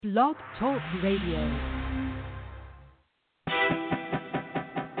Blog Talk Radio.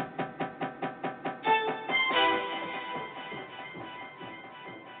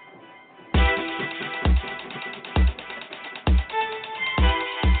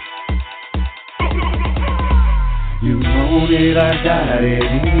 You want it, I got it,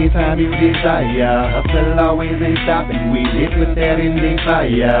 anytime you desire. Hustle always ain't stopping, we live with that in the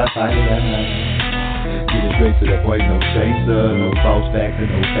fire. Get it straight to the point, no chaser, no false facts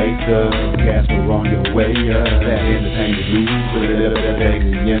and no faker. Gas, we're on your way, that entertainment news, with a little bit of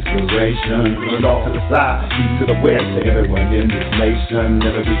daily inspiration. Put it off to the side, east to the west, to everyone in this nation.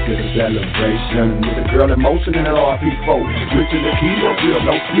 Every week is a celebration, with a girl in motion and an RP4. Switching the key up, real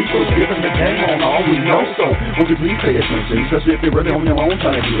no sleepers, giving the game on all we know. So, won't you please pay attention, especially if you're really on your own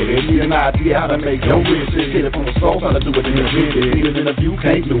trying to get it. Need an idea how to make your riches, get it from the soul, how to do it in the business. Need it in the view,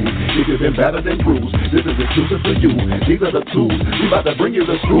 can't lose. If you've been better than bruised, this is exclusive for you. These are the tools. We about to bring you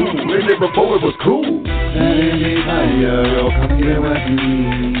the school. When it before it was cool. That is desire, yo, come get what you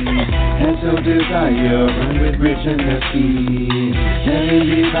need. That's your desire, run with rich and the speed. That is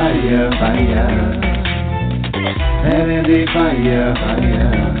desire, fire. That is the fire,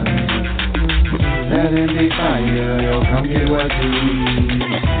 fire. That is the fire, yo, come get what you need.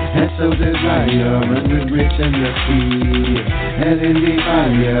 That's your desire, run with rich and the speed. That is the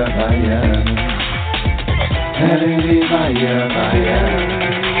fire, fire. Fire, fire.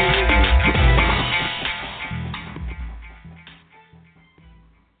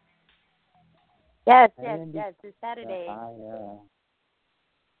 Yes, it's Saturday.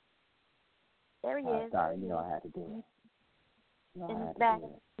 There he is. Sorry, I had to do it.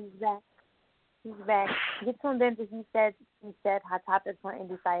 He's back. Get tuned in to he said hot topics on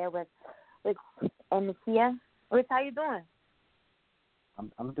Indie Fire with Anasia. Rich, how you doing?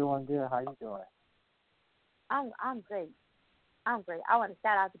 I'm doing good. How you doing? I'm great. I want to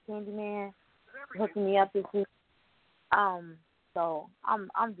shout out to Candyman for hooking me up this week. So I'm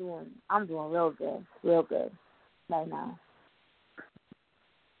doing real good right now.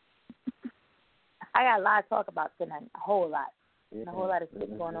 I got a lot to talk about tonight, a whole lot. Yeah, and a whole lot of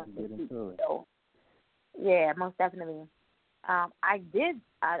shit going on this week. It. So yeah, most definitely. I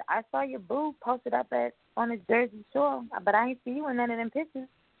saw your boo posted up on the Jersey Shore, but I ain't see you in none of them pictures.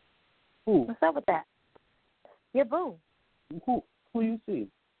 Who? What's up with that? Your boo. Who you see?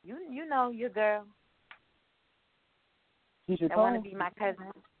 You know your girl. She's your that want to be my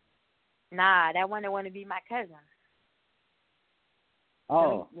cousin. Nah, that one that want to be my cousin.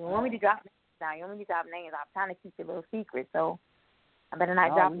 Oh. You want me to drop names down? You want me to drop names? I'm trying to keep it a little secret, so I better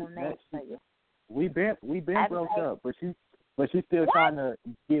not drop no names for you. We been broke up, but she's still trying to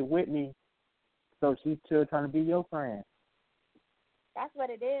get with me, so she's still trying to be your friend. That's what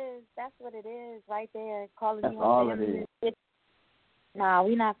it is. Right there. Calling That's you all family. it is. Nah,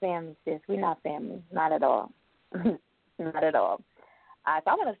 we not family, sis. We not family. Not at all. Not at all.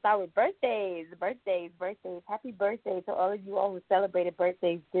 So I'm going to start with birthdays. Happy birthday to all of you all who celebrated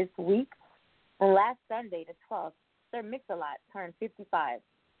birthdays this week. On last Sunday, the 12th, Sir Mix-a-Lot turned 55.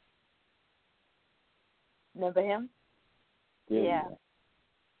 Remember him? Yeah.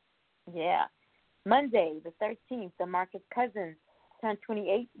 Monday, the 13th, DeMarcus Cousins turned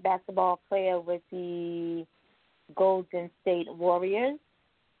 28, basketball player with the Golden State Warriors,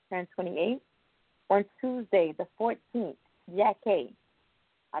 turned 28. On Tuesday, the 14th, Jack Hay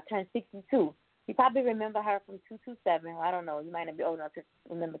turned 62. You probably remember her from 227. I don't know. You might not be old enough to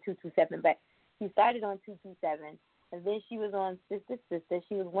remember 227, but she started on 227, and then she was on Sister Sister.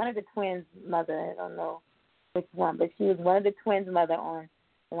 She was one of the twins' mother. I don't know which one, but she was one of the twins' mother on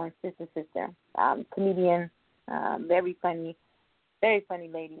Sister Sister. Comedian, very funny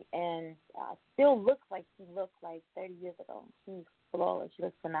lady, and still looks like she looked like 30 years ago. She's flawless. She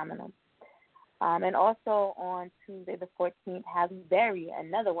looks phenomenal. And also on Tuesday the 14th, Halle Berry,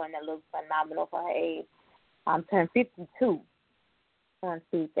 another one that looks phenomenal for her age, turned 52 on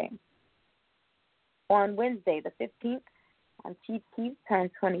Tuesday. On Wednesday the 15th, Chief Keef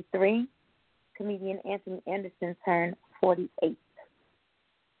turned 23. Comedian Anthony Anderson turned 48.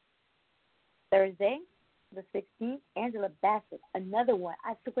 Thursday the 16th, Angela Bassett, another one.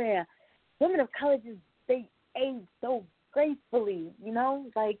 I swear, women of color they age so gracefully,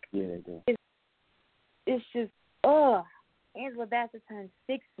 like yeah, they do. It's just, Angela Bassett turned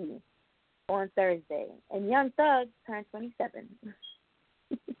 60 on Thursday, and Young Thug turned 27.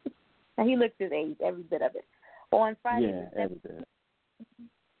 And he looks his age, every bit of it. On Friday, every bit.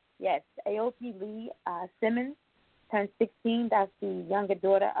 Yes, Aoki Lee Simmons turned 16. That's the younger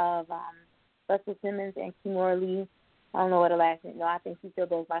daughter of Russell Simmons and Kimora Lee. I don't know what her last name. No, I think she still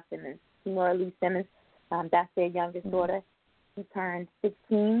goes by Simmons. Kimora Lee Simmons. That's their youngest daughter. she turned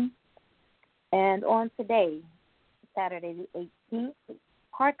 16. And on today, Saturday the 18th,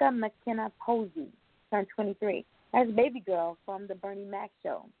 Parker McKenna Posey turned 23. That's Baby Girl from the Bernie Mac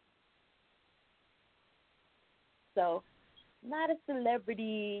show. So, not a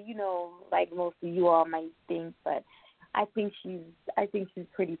celebrity, like most of you all might think, but I think she's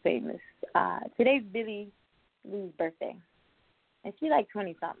pretty famous. Today's Billie Lou's birthday, and she's like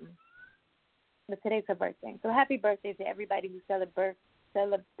 20 something. But today's her birthday. So happy birthday to everybody who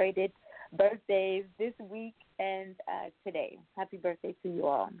celebrated birthdays this week and today. Happy birthday to you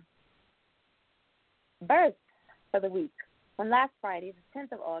all. Births for the week. On last Friday, the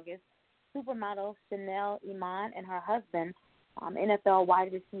 10th of August, supermodel Chanel Iman and her husband, NFL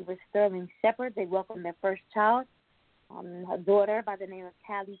wide receiver Sterling Shepard, they welcomed their first child, her daughter by the name of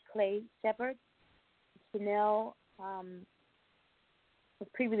Callie Clay Shepard. Chanel was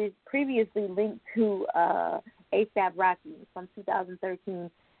previously linked to A$AP Rocky from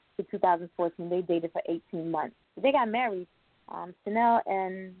 2013 to 2014. They dated for 18 months. So they got married. Chanel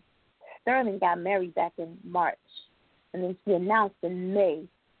and Sterling got married back in March. And then she announced in May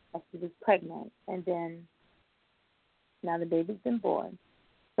that she was pregnant. And then now the baby's been born.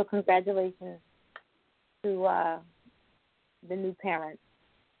 So congratulations to the new parents.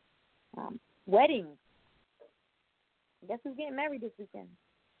 Weddings. Guess who's getting married this weekend?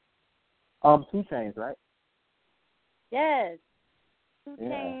 2 Chainz, right? Yes. 2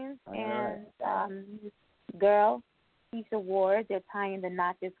 Chainz and girl, Keisha Ward. They're tying the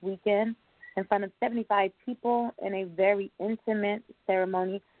knot this weekend in front of 75 people in a very intimate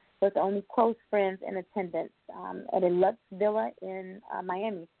ceremony with only close friends in attendance at a Lux Villa in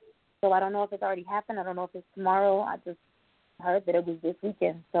Miami. So I don't know if it's already happened. I don't know if it's tomorrow. I just heard that it was this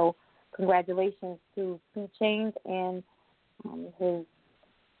weekend. So congratulations to 2 Chainz and his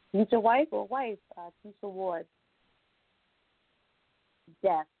future wife, Keisha Ward.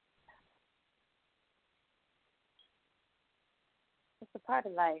 Death. It's a part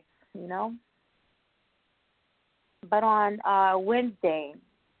of life, But on Wednesday,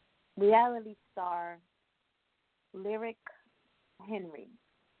 reality star Lyric Henry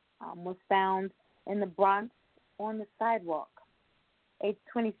was found in the Bronx on the sidewalk, age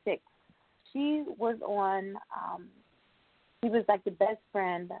 26. She was she was like the best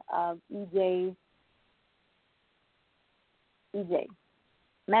friend of EJ,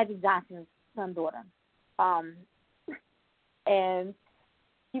 Magic Johnson's son-daughter. And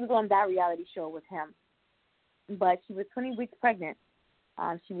she was on that reality show with him. But she was 20 weeks pregnant.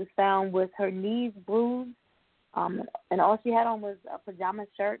 She was found with her knees bruised, and all she had on was a pajama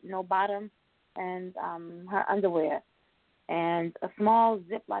shirt, no bottom, and her underwear. And a small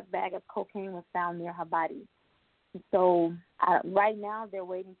Ziploc bag of cocaine was found near her body. So right now they're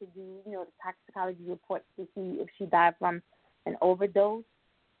waiting to do, the toxicology reports to see if she died from an overdose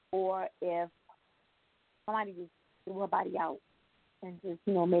or if somebody just threw her body out and just,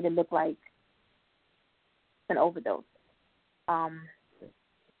 made it look like an overdose.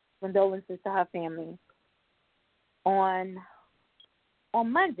 Condolences to her family. On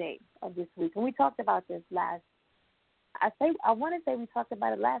Monday of this week, and we talked about this I want to say we talked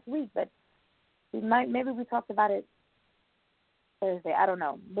about it last week, but maybe we talked about it Thursday. I don't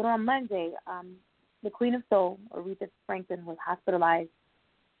know. But on Monday, the Queen of Soul, Aretha Franklin, was hospitalized,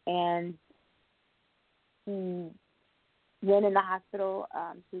 and she went in the hospital.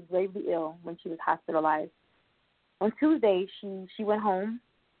 She was gravely ill when she was hospitalized. On Tuesday, she went home.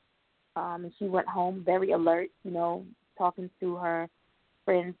 And she went home very alert, talking to her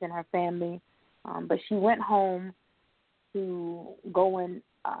friends and her family. But she went home to go in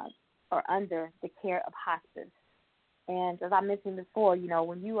or under the care of hospice. And as I mentioned before,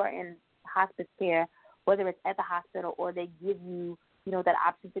 when you are in hospice care, whether it's at the hospital or they give you, that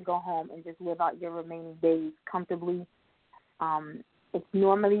option to go home and just live out your remaining days comfortably, it's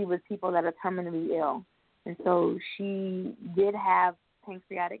normally with people that are terminally ill. And so she did have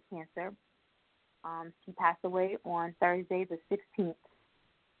pancreatic cancer. She passed away on Thursday the 16th,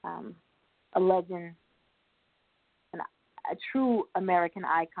 a legend, a true American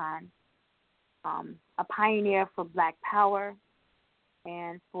icon, a pioneer for Black power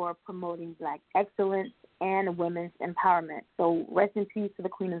and for promoting Black excellence and women's empowerment. So rest in peace to the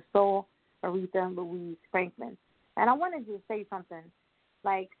Queen of Soul, Aretha Louise Franklin. And I wanted to say something.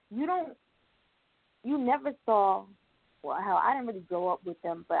 Like, you never saw, well, hell, I didn't really grow up with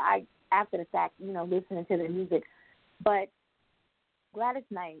them, but after the fact, listening to their music. But Gladys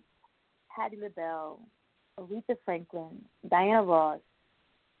Knight, Patti LaBelle, Aretha Franklin, Diana Ross,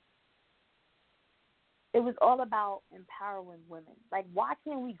 it was all about empowering women. Like, why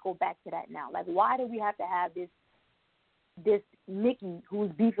can't we go back to that now? Like, why do we have to have this this Nicki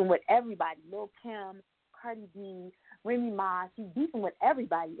who's beefing with everybody, Lil Kim, Cardi B, Remy Ma, she's beefing with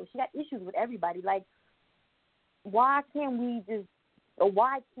everybody, or she got issues with everybody. Like, why can't we just, or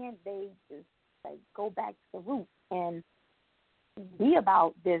why can't they just like go back to the roots and be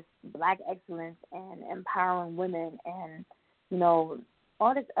about this Black excellence and empowering women and, you know,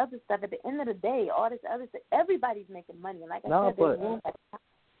 all this other stuff. At the end of the day, all this other stuff, everybody's making money. Like I said, there's room for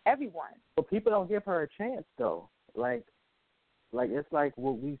everyone. But people don't give her a chance, though. Like it's like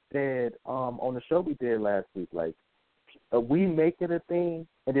what we said on the show we did last week. Like, we make it a thing,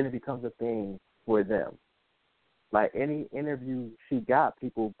 and then it becomes a thing for them. Like, any interview she got,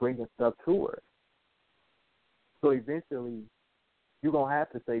 people bringing stuff to her. So eventually, you're going to have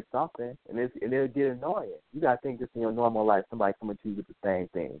to say something, and it'll get annoying. You got to think just in your normal life, somebody coming to you with the same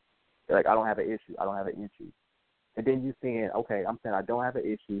thing. They're like, I don't have an issue. I don't have an issue. And then you're saying, okay, I'm saying I don't have an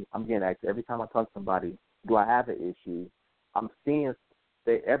issue. I'm getting asked every time I talk to somebody, do I have an issue? I'm seeing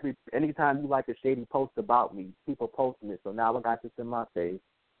that anytime you like a shady post about me, people posting it. So now I got this in my face.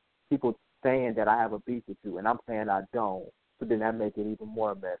 People saying that I have a beef with you, and I'm saying I don't. So then that makes it even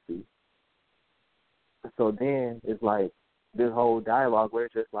more messy. So then it's like this whole dialogue where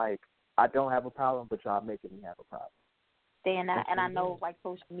it's just like, I don't have a problem, but y'all making me have a problem. And I know, like,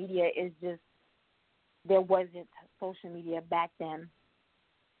 social media is just, there wasn't social media back then.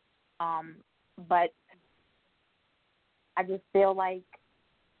 But I just feel like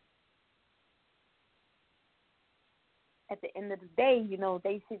at the end of the day, you know,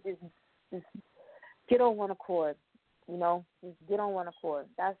 they should just get on one accord, you know, just get on one accord.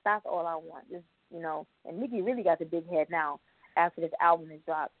 That's all I want. Just, you know, and Nicki really got the big head now after this album is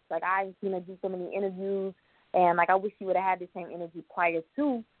dropped. Like, I ain't seen her do so many interviews, and, like, I wish she would have had the same energy prior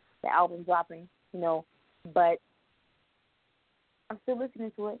to the album dropping, you know, but I'm still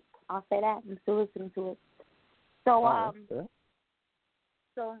listening to it. I'll say that. I'm still listening to it. So,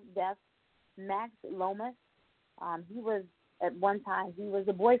 so Def, Max Lomas, he was, at one time, he was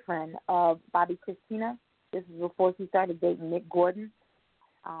the boyfriend of Bobby Christina. This is before he started dating Nick Gordon.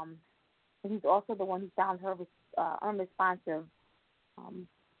 And he's also the one who found her unresponsive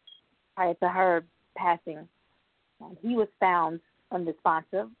prior to her passing. He was found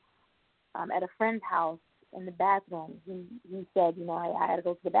unresponsive at a friend's house in the bathroom. He said, you know, I had to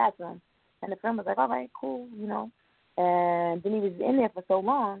go to the bathroom. And the friend was like, all right, cool, you know. And then he was in there for so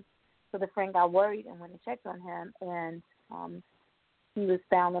long, so the friend got worried and went and checked on him. And he was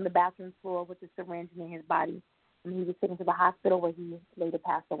found on the bathroom floor with a syringe in his body. And he was taken to the hospital where he later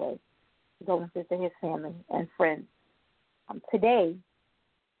passed away. Condolences to his family and friends. Today,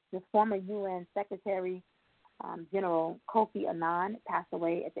 the former UN Secretary General Kofi Annan passed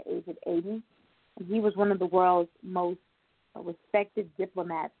away at the age of 80. And he was one of the world's most respected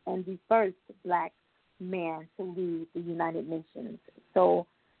diplomats and the first Black man to lead the United Nations. So,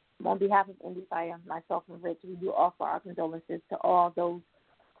 on behalf of IndieFire, myself and Rich, we do offer our condolences to all those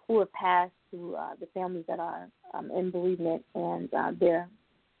who have passed, to the families that are in bereavement, and their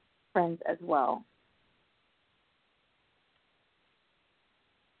friends as well.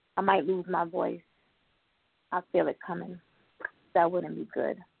 I might lose my voice. I feel it coming. That wouldn't be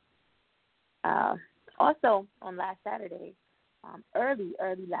good. Also, on last Saturday, early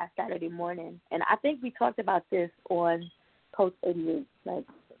last Saturday morning, and I think we talked about this on Coach 88. Like,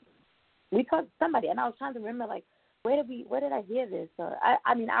 we talked to somebody, and I was trying to remember, like, where did I hear this?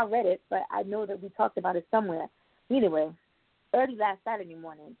 I mean, I read it, but I know that we talked about it somewhere. Anyway, early last Saturday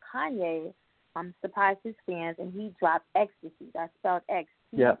morning, Kanye surprised his fans, and he dropped Ecstasy. That's spelled X.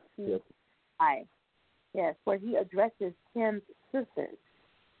 Yep. Yes, where he addresses Kim's sisters.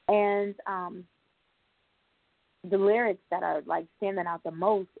 And the lyrics that are, like, standing out the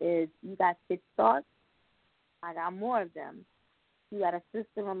most is, you got 6 thoughts, I got more of them. You got a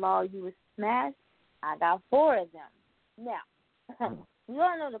sister-in-law you was smashed, I got 4 of them. Now, we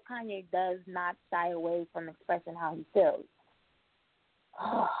all know that Kanye does not shy away from expressing how he feels.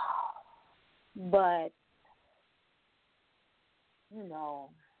 But, you know,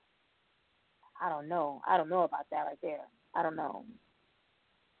 I don't know about that right there. I don't know.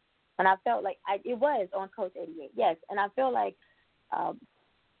 And I felt like it was on Coach 88, yes. And I feel like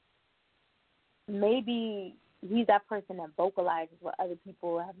maybe he's that person that vocalizes what other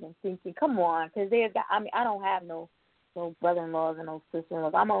people have been thinking. Come on, because I don't have no brother-in-laws and no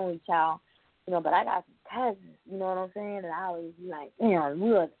sister-in-laws. I'm an only child, you know, but I got some cousins, you know what I'm saying? And I always be like, damn,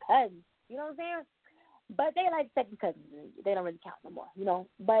 we are cousins, you know what I'm saying? But they like second cousins. They don't really count no more, you know.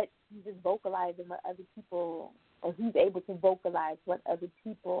 But he's just vocalizing what other people, or he's able to vocalize what other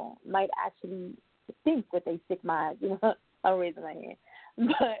people might actually think with their sick minds, you know. I'm raising my hand.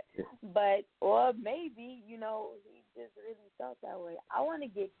 But or maybe, you know, he just really felt that way. I want to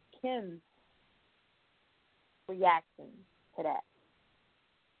get Kim's reaction to that.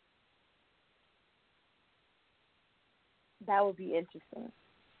 That would be interesting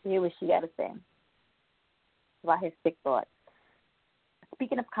to hear what she got to say about his sick thoughts.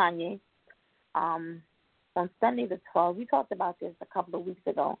 Speaking of Kanye, on Sunday the 12th, we talked about this a couple of weeks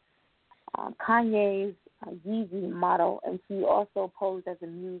ago. Kanye's Yeezy model, and she also posed as a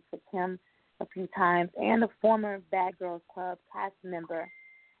muse for Kim a few times, and the former Bad Girls Club cast member,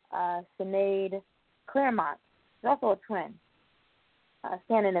 Sinead Claremont. She's also a twin,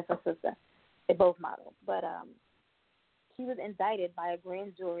 standing in for sister. They both model. But she was indicted by a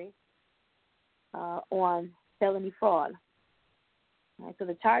grand jury on felony fraud. Right, so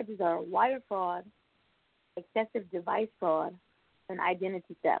the charges are wire fraud, excessive device fraud, and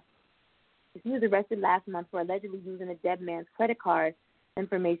identity theft. She was arrested last month for allegedly using a dead man's credit card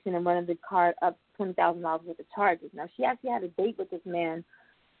information and running the card up $20,000 worth of charges. Now, she actually had a date with this man.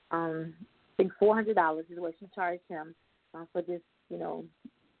 I think $400 is what she charged him for this,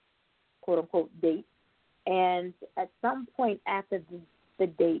 quote-unquote date. And at some point after the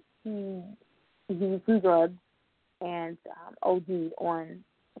date, he used some drugs and OD'd on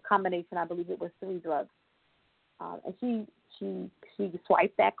a combination, I believe it was 3 drugs. And she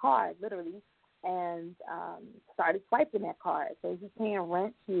swiped that card, literally, and started swiping that card. So he was paying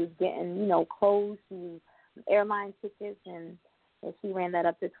rent. She was getting, clothes, airline tickets, and she ran that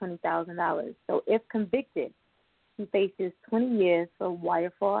up to $20,000. So if convicted, he faces 20 years for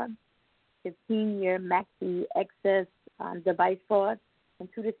wire fraud, 15-year maxi excess device fraud, and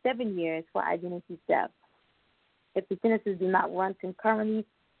 2 to 7 years for identity theft. If the sentences do not run concurrently,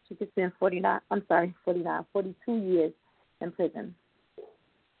 she could spend 42 years in prison.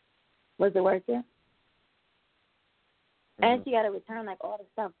 Was it worth it? Mm-hmm. And she got to return all the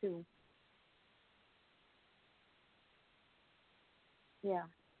stuff too. Yeah.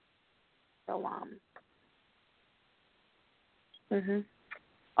 So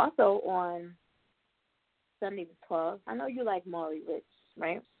Also on Sunday the 12th, I know you like Maury Rich,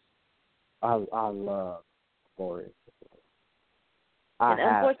 right? I love Maury. And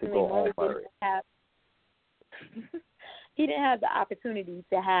unfortunately, Maury didn't have he didn't have the opportunity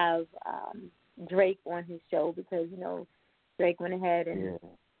to have Drake on his show because Drake went ahead and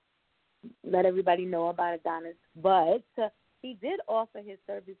let everybody know about Adonis. But he did offer his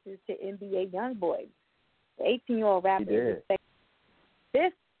services to NBA YoungBoy. The 18-year-old rapper is expecting his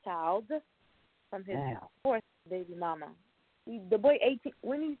 5th child from his 4th baby mama. The boy 18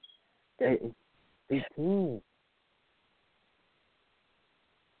 when he's 18.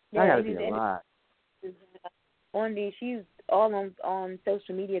 Yeah, I gotta be a lot. She's all on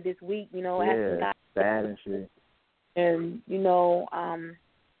social media this week, bad and shit. And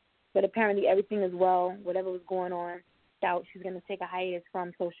but apparently everything is well. Whatever was going on, she's gonna take a hiatus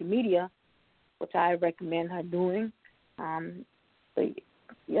from social media, which I recommend her doing. But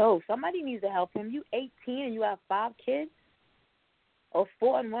somebody needs to help him. You 18 and you have 5 kids, or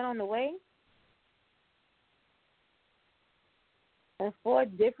 4 and 1 on the way. And 4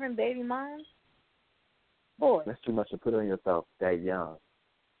 different baby moms? Boy. That's too much to put on yourself that young.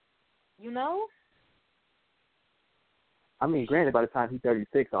 I mean, granted, by the time he's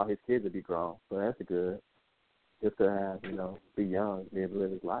 36, all his kids will be grown. So that's good. Just to have, be young, be able to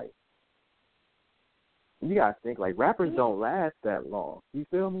live his life. You got to think, rappers don't last that long. You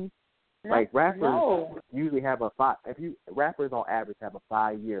feel me? Rappers usually have rappers on average have a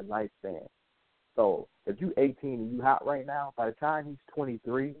 5-year lifespan. So if you 18 and you hot right now, by the time he's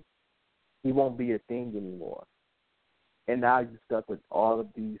 23, he won't be a thing anymore. And now you're stuck with all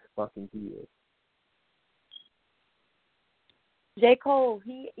of these fucking kids. J. Cole,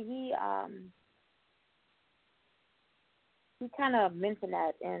 he kind of mentioned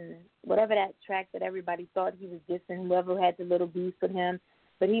that in whatever that track that everybody thought he was dissing, whoever had the little beef with him.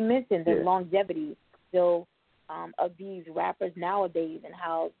 But he mentioned the longevity still of these rappers nowadays and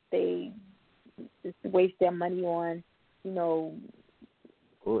how they just waste their money on,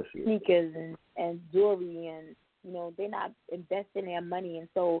 bullshit. Sneakers and jewelry, and they're not investing their money. And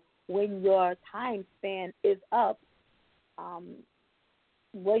so when your time span is up,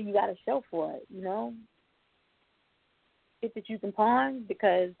 what you got to show for it? Shit that you can pawn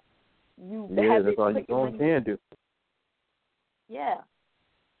because you have that's all you can do. Yeah.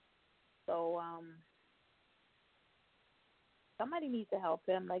 So somebody needs to help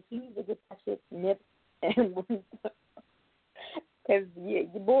him. He needs to get that shit nipped and because your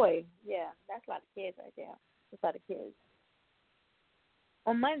boy, that's a lot of kids right there. That's a lot of kids.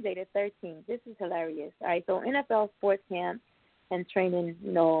 On Monday the 13th, this is hilarious. All right, so NFL sports camp and training,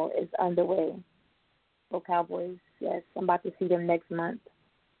 is underway. Go Cowboys. Yes, I'm about to see them next month.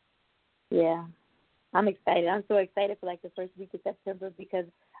 Yeah. I'm excited. I'm so excited for like the first week of September because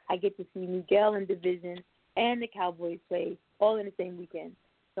I get to see Miguel in division and the Cowboys play all in the same weekend.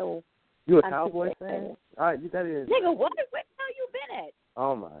 So you a I'm Cowboys super fan? excited. All right, that is. Nigga, what? Where the hell you been at?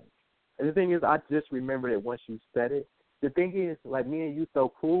 Oh my. And the thing is, I just remembered it once you said it. The thing is, like me and you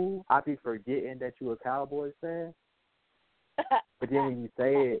so cool, I be forgetting that you a Cowboys fan. But then when you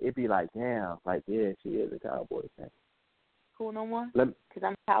say it, it be like, damn, like yeah, she is a Cowboys fan. Cool no more? Let Because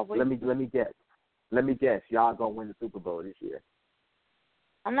I'm Cowboys. me guess. Let me guess. Y'all gonna win the Super Bowl this year.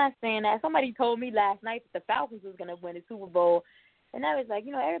 I'm not saying that. Somebody told me last night that the Falcons was going to win the Super Bowl. And I was like,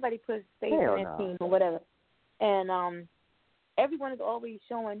 everybody puts faith Hell in their no. team or whatever. And everyone is always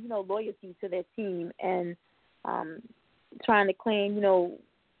showing, loyalty to their team and trying to claim,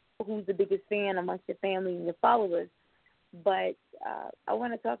 who's the biggest fan amongst your family and your followers. But I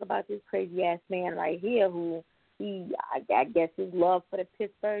want to talk about this crazy-ass man right here who I guess his love for the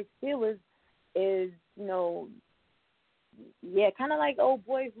Pittsburgh Steelers is, kind of like old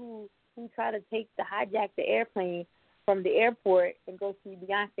boy who tried to hijack the airplane from the airport and go see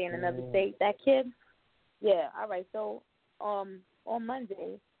Beyonce in another state. That kid? Yeah, all right. So on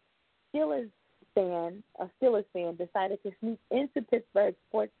Monday, a Steelers fan decided to sneak into Pittsburgh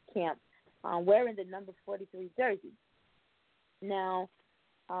sports camp wearing the number 43 jersey. Now,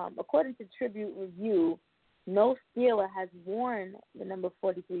 according to Tribute Review, no Steeler has worn the number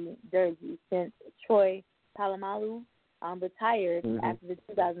 43 jersey since Troy Polamalu retired after the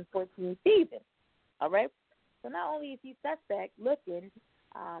 2014 season. All right? So not only is he suspect looking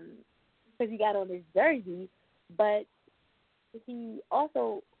because he got on his jersey, but he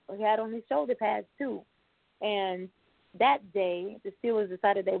also had on his shoulder pads too. And that day, the Steelers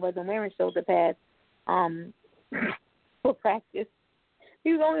decided they wasn't wearing shoulder pads for practice.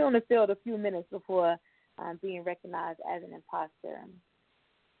 He was only on the field a few minutes before being recognized as an imposter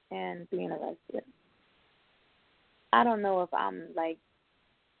and being arrested. I don't know if I'm like,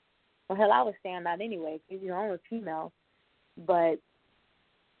 well, hell, I would stand out anyway because, I'm a female, but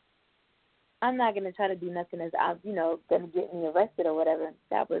I'm not going to try to do nothing that's out, going to get me arrested or whatever.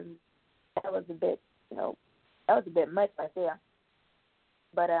 That was a bit, that was a bit much right there.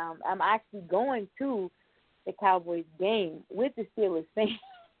 But I'm actually going to the Cowboys game with the Steelers fans.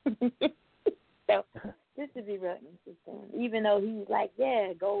 So this would be real interesting. Even though he's like,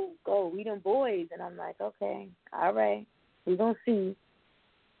 yeah, go, we them boys. And I'm like, okay, all right, we're going to see.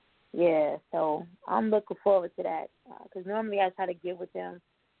 Yeah, so I'm looking forward to that because normally I try to get with them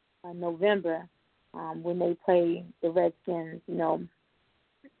in November when they play the Redskins,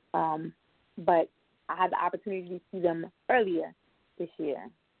 but I had the opportunity to see them earlier this year.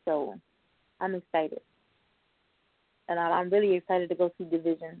 So I'm excited. And I'm really excited to go see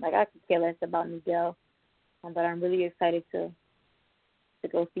Division. Like, I could care less about Miguel, but I'm really excited to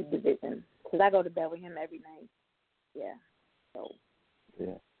go see Division because I go to bed with him every night. Yeah. So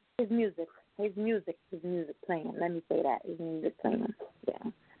yeah. His music playing. Let me say that. His music playing.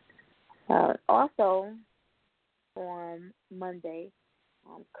 Yeah. Also, on Monday,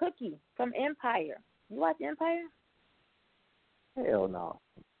 Cookie from Empire. You watch Empire? Hell no.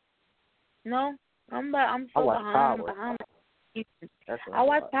 No? I'm so behind. I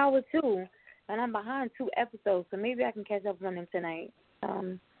watch Power too, and I'm behind 2 episodes, so maybe I can catch up on them tonight.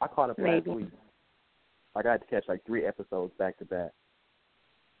 I caught up last week. I got to catch like 3 episodes back to back.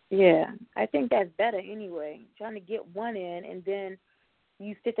 Yeah, I think that's better anyway. Trying to get one in, and then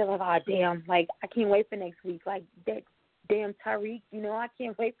you sit there like, oh, damn, like, I can't wait for next week. Like, that damn Tariq, I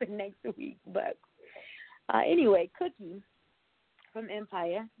can't wait for next week. But anyway, Cookie from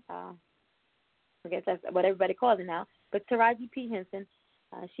Empire, I guess that's what everybody calls it now, but Taraji P. Henson,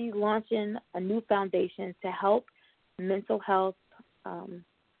 she's launching a new foundation to help mental health, to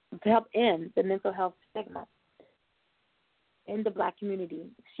help end the mental health stigma in the Black community.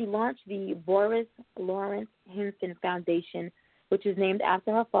 She launched the Boris Lawrence Henson Foundation, which is named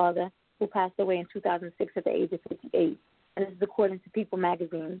after her father, who passed away in 2006 at the age of 58. And this is according to People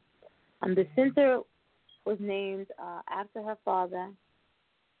magazine. The center was named after her father,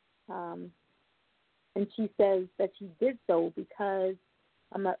 and she says that she did so because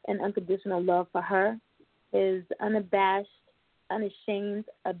an unconditional love for her, his unabashed, unashamed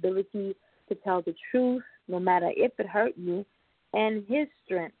ability to tell the truth, no matter if it hurt you, and his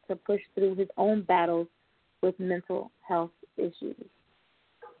strength to push through his own battles with mental health issues.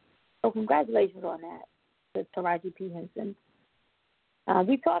 So congratulations on that to Taraji P. Henson.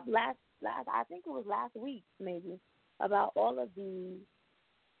 We talked last, I think it was last week maybe, about all of the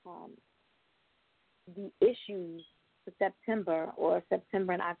issues for September or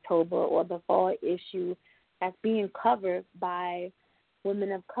September and October or the fall issue that's being covered by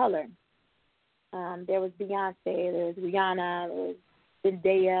women of color. There was Beyonce, there was Rihanna, there was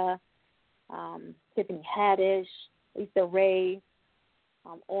Zendaya, Tiffany Haddish, Lisa Ray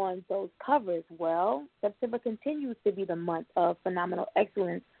on those covers. Well, September continues to be the month of phenomenal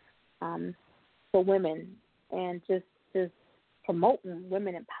excellence for women and just promoting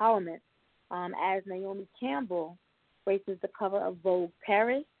women empowerment. As Naomi Campbell graces the cover of Vogue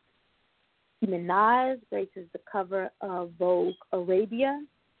Paris, Nicki Minaj graces the cover of Vogue Arabia,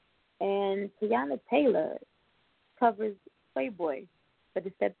 and Tiana Taylor covers Playboy for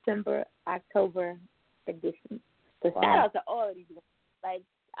the September-October edition. So shout out to all of these.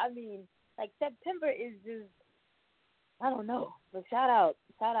 September is just, I don't know, but shout out,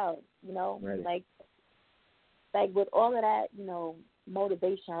 Right. like with all of that,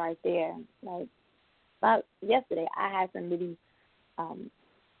 motivation right there. Yesterday, I had some really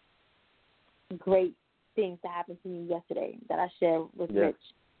great things that happened to me yesterday that I shared with Rich.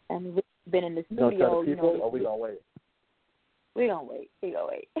 And Rich has been in the studio. You gonna tell the people, or we gonna wait? We gonna wait.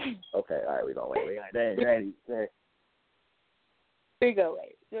 Okay, all right, we gonna wait. We gonna ready. We go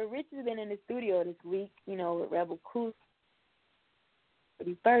wait. So Rich has been in the studio this week, with Rebel Cruise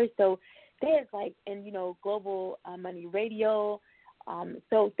 31st. So there's Global Money Radio.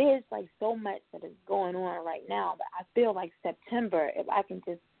 So there's so much that is going on right now. But I feel like September, if I can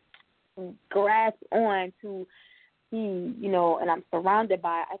just grasp on to see, and I'm surrounded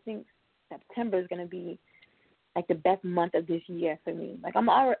by, I think September is going to be the best month of this year for me. I'm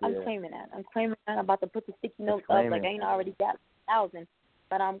claiming that. I'm claiming that. I'm about to put the sticky notes up. I ain't already got 1,000,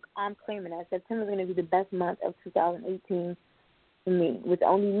 but I'm claiming that September is going to be the best month of 2018 for me, which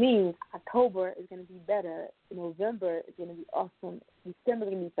only means October is going to be better. November is going to be awesome. December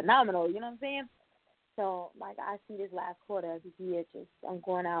is going to be phenomenal. You know what I'm saying? So, I see this last quarter of the year I'm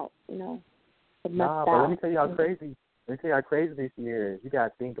going out, but let me tell you how crazy. Let me tell you how crazy this year is. You got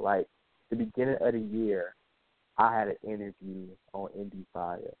to think, the beginning of the year, I had an interview on Indie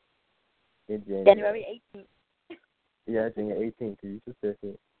Fire in January 18th. Yeah, January 18th, to be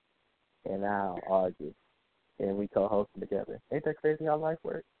specific. And now August. And we co-hosting together. Ain't that crazy how life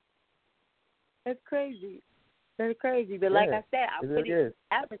works? That's crazy. That's crazy. But like I said, I put it in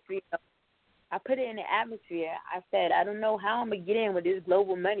the atmosphere. I put it in the atmosphere. I said, I don't know how I'm going to get in with this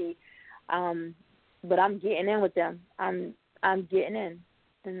global money, but I'm getting in with them. I'm getting in.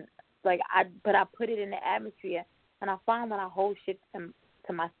 And I put it in the atmosphere. And I find when I hold shit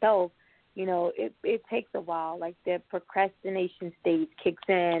to myself, it takes a while. The procrastination stage kicks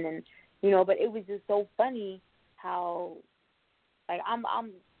in, and but it was just so funny how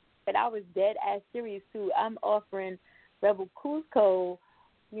but I was dead ass serious too. I'm offering Rebel Cusco,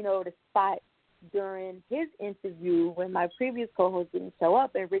 the spot during his interview when my previous co-host didn't show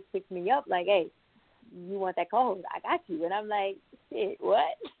up, and Rick picked me up hey, you want that co-host? I got you. And I'm like, shit,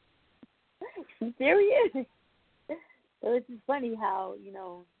 what? You serious? So it's just funny how,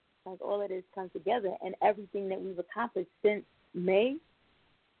 all of this comes together and everything that we've accomplished since May.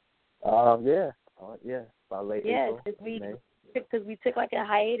 Yeah, about late April. Yeah, because we took a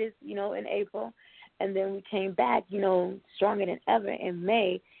hiatus, in April, and then we came back, stronger than ever in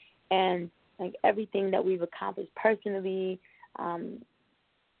May, and everything that we've accomplished personally, in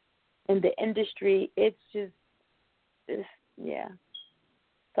the industry, it's yeah.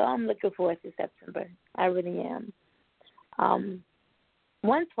 So I'm looking forward to September. I really am.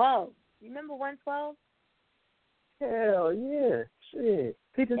 112. You remember 112? Hell yeah. Shit.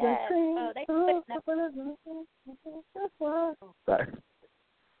 Peaches and cream. Oh, they Sorry.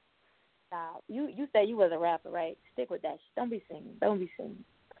 You said you was a rapper, right? Stick with that. Don't be singing.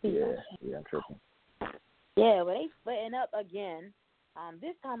 Please Yeah, I'm tripping. Yeah, well, they splitting up again.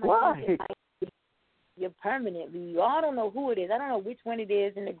 This time Why? I think it might be permanently. I don't know who it is. I don't know which one it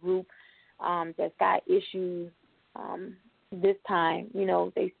is in the group that's got issues this time.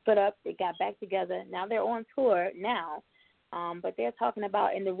 They split up. They got back together. Now they're on tour now. But they're talking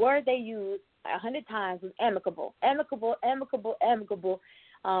about, and the word they used 100 times was amicable.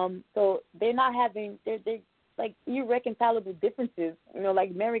 So they're not having, they're irreconcilable differences,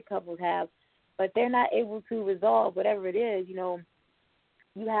 like married couples have, but they're not able to resolve whatever it is.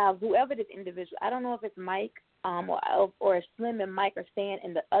 You have whoever this individual, I don't know if it's Mike or Slim and Mike are staying,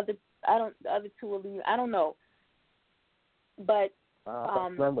 and the other two will leave. I don't know. But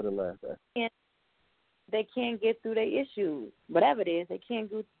Slim would have left that. They can't get through their issues. Whatever it is, they can't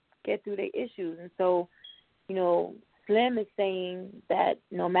get through their issues. And so, Slim is saying that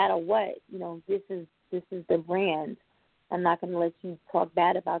no matter what, this is the brand. I'm not going to let you talk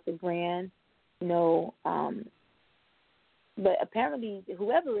bad about the brand. But apparently,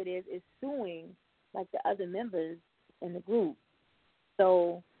 whoever it is suing like the other members in the group.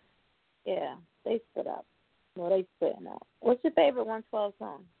 So, yeah, they split up. Well, they splitting up. What's your favorite 112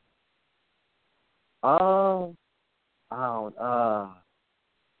 song? I don't.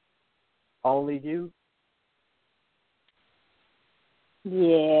 Only You.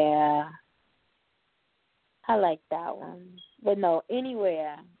 Yeah, I like that one. But no,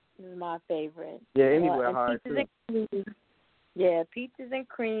 Anywhere is my favorite. Yeah, Anywhere And hard Peaches too. and Cream. Yeah, Peaches and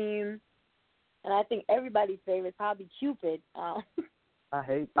Cream. And I think everybody's favorite is probably Cupid. I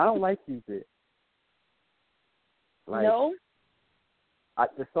don't like Cupid. Like, no?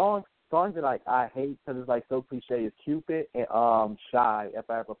 the songs that like I hate because it's like so cliche is Cupid and Shy. If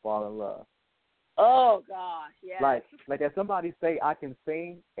I Ever Fall in Love. Oh gosh, yeah. Like if somebody say I can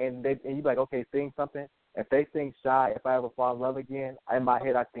sing and you be like, okay, sing something. If they sing Shy, If I Ever Fall in Love Again, in my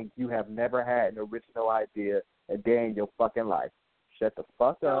head I think you have never had an original idea a day in your fucking life. Shut the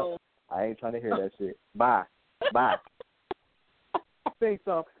fuck up. I ain't trying to hear that shit. Bye. Sing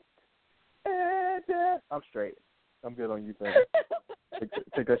something. I'm straight. I'm good on you, man.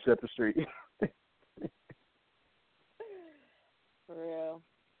 Take that shit up the street. For real.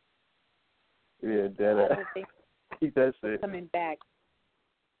 Yeah, dead ass. Keep that shit. Coming back.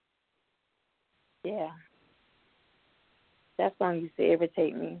 Yeah. That song used to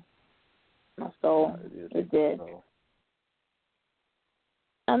irritate me. My soul. It did.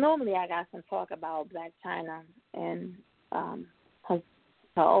 Now, normally I got some talk about Blac Chyna and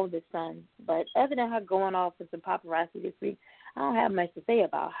her oldest son, but other than her going off with some paparazzi this week, I don't have much to say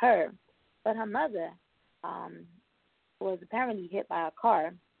about her. But her mother was apparently hit by a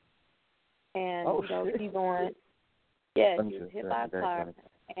car, and she's on. Yeah, she was hit by a car,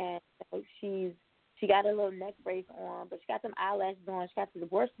 and she got a little neck brace on, but she got some eyelashes on. She got the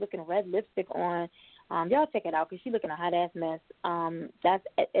worst looking red lipstick on. Y'all check it out because she's looking a hot ass mess. That's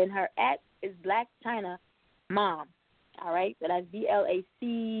and her is Blac Chyna Mom. All right, so that's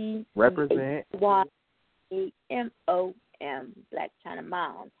BLAC represent YAMOM, Blac Chyna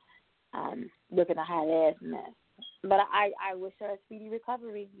Mom. Looking a hot ass mess. But I wish her a speedy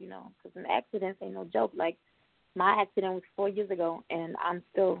recovery, because an accident ain't no joke. Like, my accident was 4 years ago, and I'm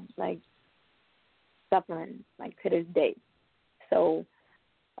still, like, suffering, like, to this day. So,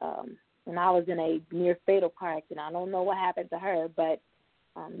 and I was in a near fatal car accident. I don't know what happened to her, but,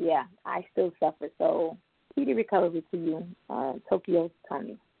 yeah, I still suffer. So, speedy recovery to you, Tokyo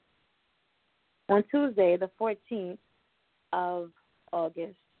Tony. On Tuesday, the 14th of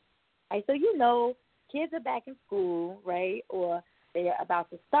August, so kids are back in school, right? Or they're about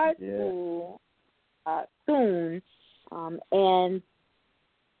to start school soon. And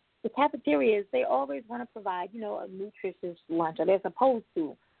the cafeterias, they always want to provide, a nutritious lunch, or they're supposed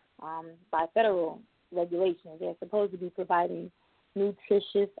to, by federal regulations. They're supposed to be providing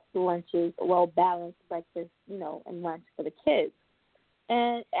nutritious lunches, well-balanced breakfast, and lunch for the kids.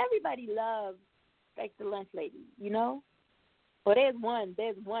 And everybody loves, like, the lunch lady, Well, there's one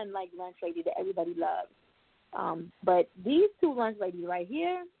like lunch lady that everybody loves. But these two lunch ladies right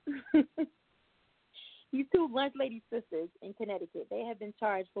here, these two lunch lady sisters in Connecticut, they have been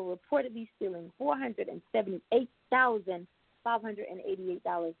charged for reportedly stealing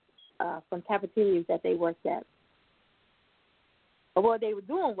 $478,588 from cafeterias that they worked at. But what they were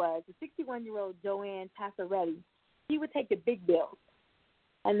doing was the 61-year-old Joanne Passaretti, she would take the big bills,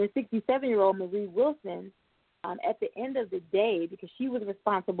 and the 67-year-old Marie Wilson, at the end of the day, because she was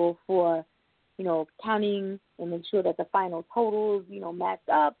responsible for, counting and make sure that the final totals, matched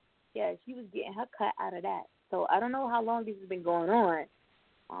up, she was getting her cut out of that. So I don't know how long this has been going on,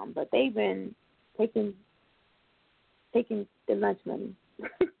 but they've been taking the lunch money.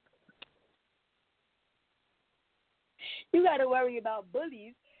 You got to worry about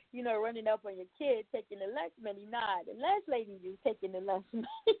bullies, running up on your kid, taking the lunch money. Nah, the lunch lady is taking the lunch money.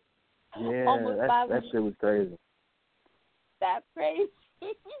 Yeah, that shit was crazy. That's crazy.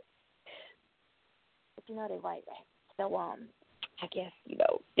 But they're right. So, I guess,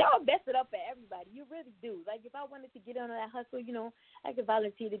 y'all mess it up for everybody. You really do. Like, if I wanted to get on that hustle, I could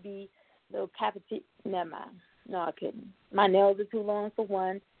volunteer to be the cafeteria. Never mind. No, I couldn't. My nails are too long for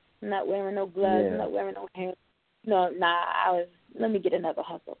one. I'm not wearing no gloves. I'm not wearing no hair. No, let me get another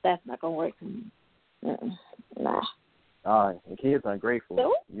hustle. That's not going to work for me. Nah. All right, the kids are ungrateful.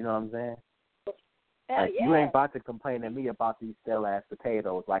 So? You know what I'm saying? Like, You ain't about to complain to me about these stale-ass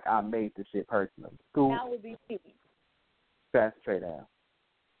potatoes like I made the shit personally. School. That would be me. Pass the tray down.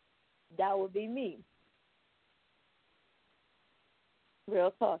 That would be me. Real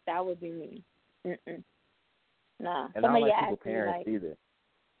talk, that would be me. Nah. And I don't like people parents either.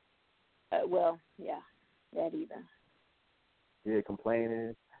 Well, yeah, that either. Yeah,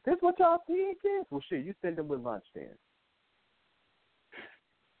 complaining. This what y'all see, kids? Well, shit, you send them with lunch then.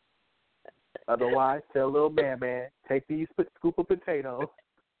 Otherwise, tell little man, take these scoop of potatoes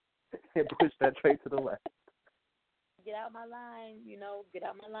and push that tray to the left. Get out my line, get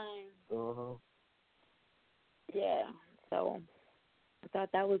out my line. Uh-huh. Yeah, so I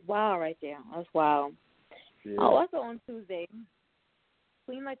thought that was wild right there. That was wild. Yeah. Also on Tuesday,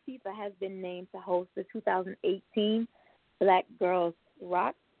 Queen Latifah has been named to host the 2018 Black Girls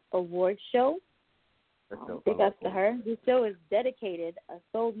Rock Award Show. Big ups to her. This show is dedicated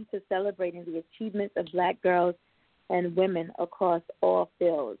solely to celebrating the achievements of Black girls and women across all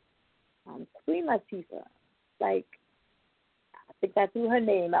fields. Queen Latifah, I think I threw her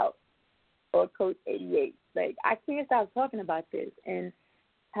name out for Coach 88. I can't stop talking about this and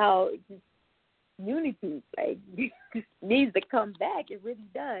how unity needs to come back. It really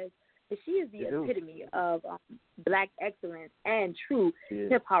does. But she is the epitome of Black excellence and true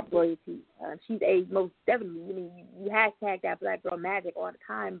hip hop royalty. She's most definitely. You hashtag that Black Girl Magic all the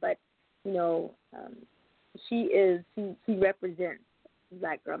time, but she represents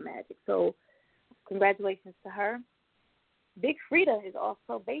Black Girl Magic. So congratulations to her. Big Frida is off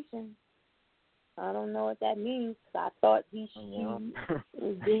probation. I don't know what that means. I thought she was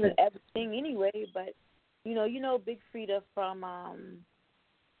doing everything anyway, but you know Big Frida from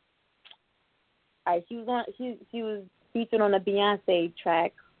she was featured on a Beyonce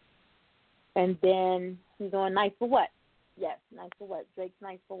track, and then she's on Nice for What? Yes, Nice for What? Drake's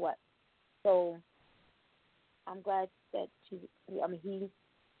Nice for What? So I'm glad that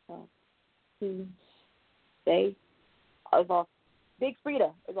they is off. Big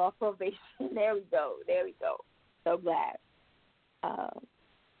Frida is off probation. There we go. So glad.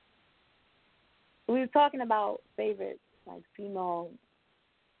 We were talking about favorite female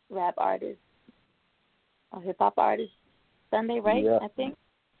rap artists. Hip hop artist Sunday, right? Yeah. I think.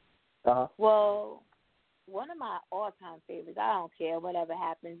 Uh-huh. Well, one of my all-time favorites. I don't care whatever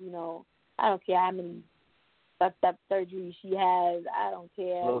happens. I don't care how many fucked up surgeries she has. I don't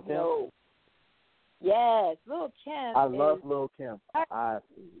care. Lil' Kim. Yes, Lil' Kim. I love Lil' Kim. I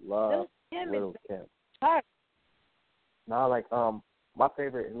love Lil' Kim. Her. No, my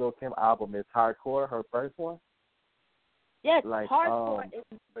favorite Lil' Kim album is Hardcore, her first one. Yes, Hardcore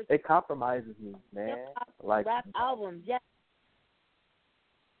is it compromises me, man. Rap album, yes.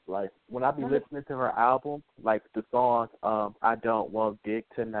 When I be listening to her album, the song I Don't Want Dick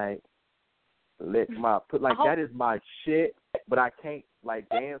Tonight, that is my shit, but I can't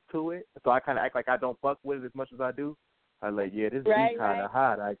dance to it, so I kind of act like I don't fuck with it as much as I do. I'm this beat kind of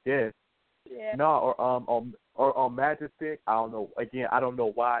hot, I guess. Yeah. No, or on Majestic, I don't know. Again, I don't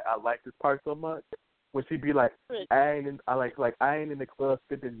know why I like this part so much. When she be like, I ain't in the club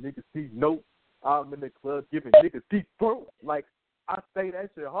spitting niggas deep notes. I'm in the club giving niggas deep throat. I say that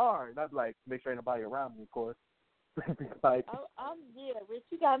shit hard. And I'm make sure ain't nobody around me, of course. Rich,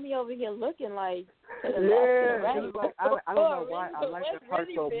 you got me over here looking like. Yeah, right. I don't know why I like that part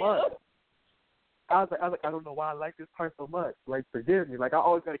so much. I was I don't know why I like this part so much. Forgive me. I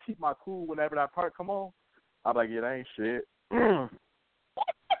always gotta keep my cool whenever that part come on. I'm yeah, that ain't shit.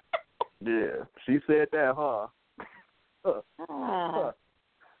 Yeah, she said that, huh?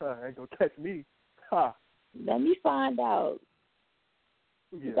 Ain't gonna catch me. Huh. Let me find out.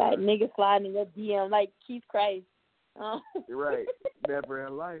 Yeah. You got niggas sliding in your DM like Keith Christ. You're right. Never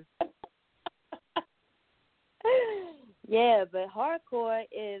in life. Yeah, but Hardcore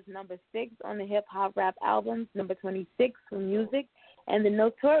is number 6 on the hip hop rap albums, number 26 for music, and the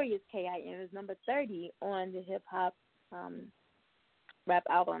Notorious K.I.M. is number 30 on the hip hop rap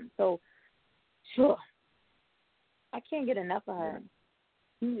album. So, sure, I can't get enough of her.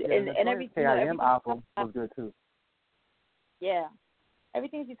 Yeah, and everything. K.I.M. album was good too. Yeah,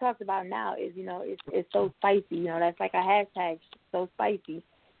 everything she talks about now is it's so spicy. That's like a hashtag, so spicy.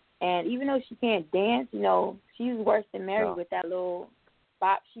 And even though she can't dance, she's worse than Mary with that little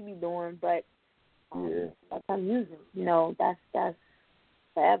bop she be doing. But that's her music. That's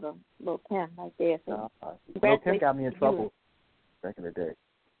forever. Lil' Kim right there. So Lil' Kim got me in trouble back in the day.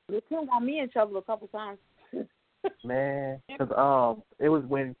 Lil' Kim got me in trouble a couple times. Man, because it was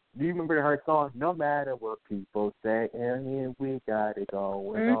when, do you remember her song, No Matter What People Say, and here we got it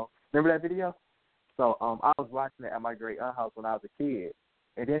going on. Remember that video? So I was watching it at my great aunt house when I was a kid.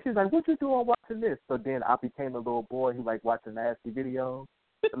 And then she's like, what you doing watching this? So then I became a little boy who watching nasty videos.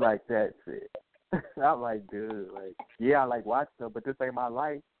 That's it. I'm dude, yeah, I like watching them, but this ain't my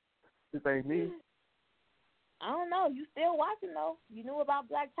life. This ain't me. I don't know. You still watching, though. You knew about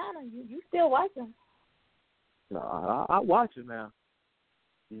Black China. You still watching. No, I watch it now.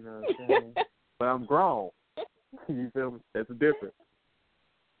 You know what I'm saying? But I'm grown. You feel me? That's the difference.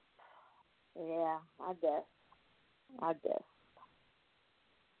 Yeah, I guess.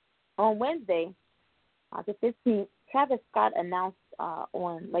 On Wednesday, the 15th, Travis Scott announced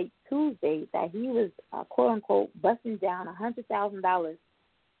on late Tuesday that he was, quote unquote, busting down $100,000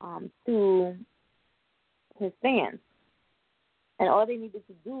 to his fans. And all they needed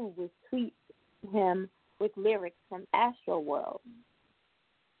to do was tweet him with lyrics from Astroworld.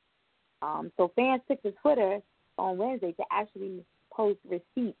 So fans took to Twitter on Wednesday to actually post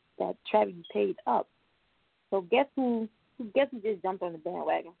receipts that Travis paid up. So guess who just jumped on the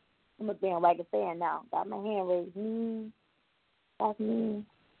bandwagon? I'm a bandwagon fan now. Got my hand raised. That's me.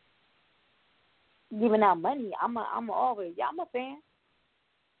 Giving out money. I'm a fan.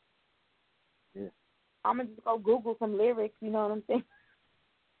 Yeah. I'm gonna just go Google some lyrics. You know what I'm saying?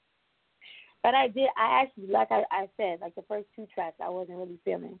 But I actually, like I said, like the first two tracks, I wasn't really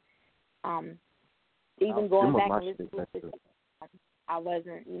feeling. Even going back and listening to it, I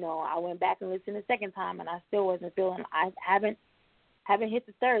wasn't. I went back and listened the second time, and I still wasn't feeling. I haven't hit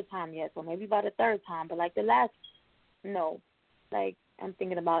the third time yet, so maybe by the third time. But like the last, no. Like I'm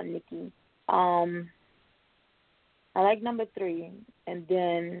thinking about Nicki. I like number 3, and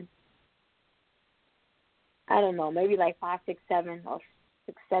then I don't know, maybe like 5, 6, 7, or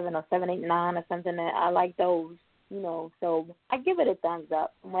 6, 7, or 7, 8, 9, or something. That I like those. So I give it a thumbs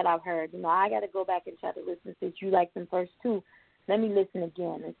up from what I've heard. I got to go back and try to listen since you like them first two. Let me listen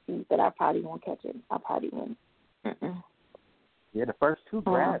again and see, but I probably won't catch it. I probably won't. Yeah, the first two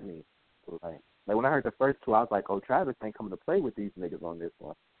grabbed me. Like when I heard the first two, I was like, oh, Travis ain't coming to play with these niggas on this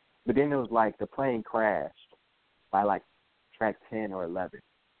one. But then it was like the plane crashed by like track 10 or 11.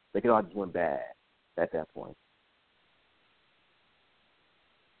 Like it all just went bad at that point.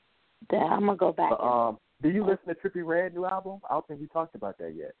 Yeah, I'm going to go back. But, do you listen to Trippie Redd new album? I don't think we talked about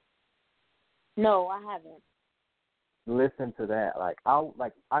that yet. No, I haven't. Listen to that.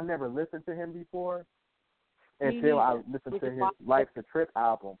 I never listened to him before until I listened to his Life's a Trip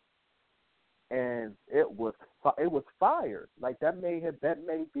album, and it was fire. Like that may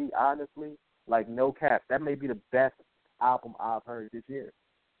be honestly, like no cap, that may be the best album I've heard this year.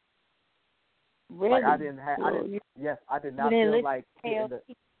 Really? Like I did not feel like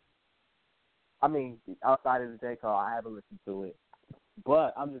outside of the J. Cole, I haven't listened to it.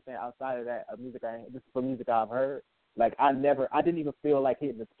 But I'm just saying, outside of that, music I've heard, like I didn't even feel like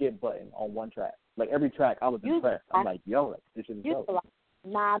hitting the skip button on one track. Like every track, I was impressed. I'm like, yo, like, this shit is dope.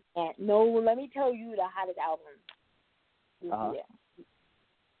 Nah, man. No, let me tell you the hottest album. Yeah.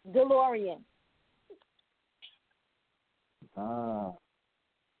 DeLorean.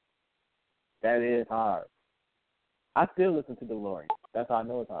 That is hard. I still listen to DeLorean. That's how I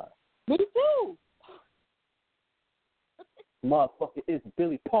know it's hard. Me too. Motherfucker, it's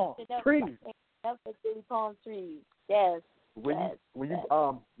Billy Palm Trees. That's the Billy Palm Trees. Yes.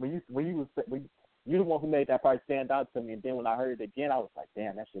 You the one who made that part stand out to me, and then when I heard it again, I was like,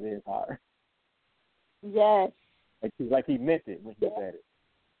 damn, that shit is hard. Yes. Like he meant it when he said it.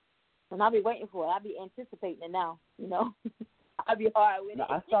 And I'll be waiting for it. I'll be anticipating it now. I'll be hard with it.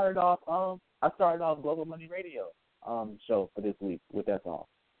 I started off Global Money Radio show for this week with that song.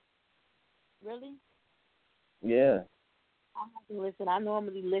 Really? Yeah. I have to listen. I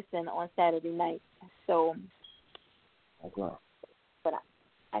normally listen on Saturday night, so. Okay. But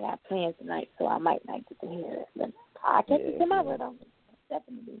I got plans tonight, so I might not get to hear it. But I catch it tomorrow, though.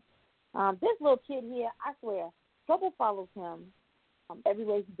 Definitely. This little kid here, I swear, trouble follows him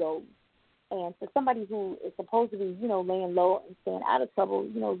everywhere he goes. And for somebody who is supposed to be, laying low and staying out of trouble,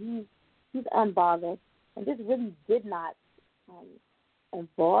 he's unbothered. And this really did not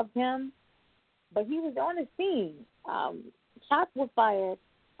involve him. But he was on the scene. Shots were fired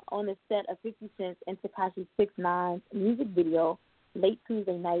on the set of 50 Cent's and Tekashi 6ix9ine's music video late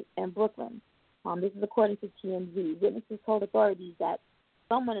Tuesday night in Brooklyn. This is according to TMZ. Witnesses told authorities that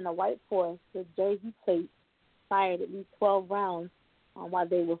someone in a white Porsche with jersey plates fired at least 12 rounds while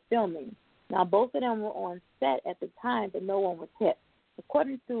they were filming. Now, both of them were on set at the time, but no one was hit.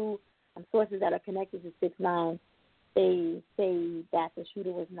 According to sources that are connected to 6ix9ine, they say that the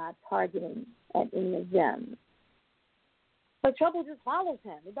shooter was not targeting at any of them. But trouble just follows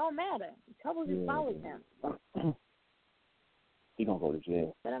him. It don't matter. Trouble just follows him. He gonna go to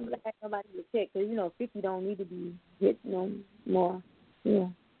jail. But I'm glad nobody was hit because 50 don't need to be hit no more. Yeah,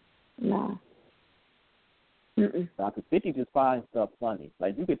 nah. Dr. 50 just finds stuff funny.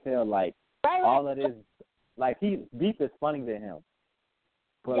 Like you could tell, like all of this, like beef is funny to him.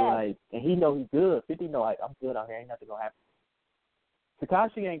 But like, and he know he's good. 50 know like I'm good out here. Ain't nothing gonna happen.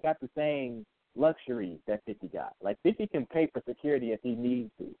 Tekashi ain't got the same luxury that 50 got. Like 50 can pay for security if he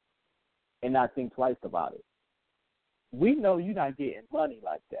needs to, and not think twice about it. we know you're not getting money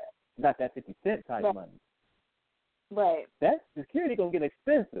like that. Not that 50 Cent type Right. money. Right. That security gonna get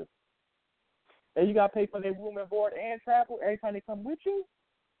expensive. And you gotta pay for their room and board and travel every time they come with you.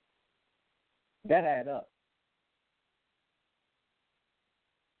 That add up.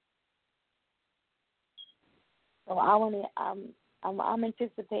 So I'm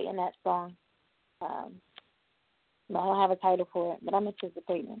anticipating that song. I don't have a title for it, but I'm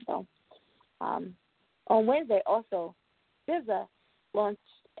anticipating it. So on Wednesday also, SZA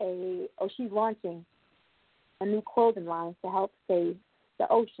she's launching a new clothing line to help save the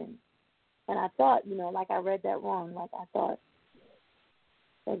ocean. And I thought, like I read that wrong. Like I thought,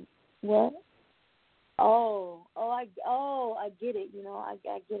 like, what? I get it. I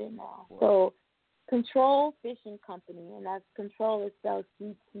get it now. So, Control Fishing Company, and that's Control is spelled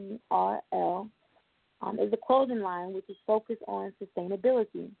CTRL, is a clothing line which is focused on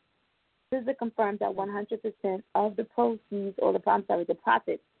sustainability. SZA confirmed that 100% of the proceeds, or the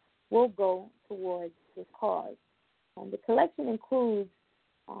profits, will go towards this cause. The collection includes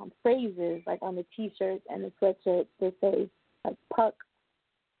phrases like on the T-shirts and the sweatshirts that say like "Puck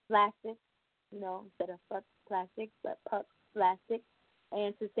Plastic," instead of "Fuck Plastic," but "Puck Plastic,"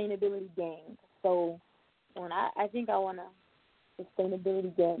 and "Sustainability Gang." So, when I think I want a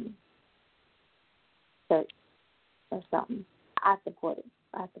sustainability gang shirt or something, I support it.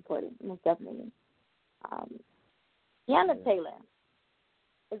 Most definitely. Tiana Taylor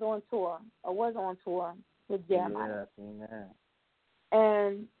is on tour, or was on tour with Jeremiah. Yeah, I've seen that.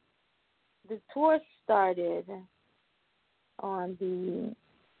 And the tour started on the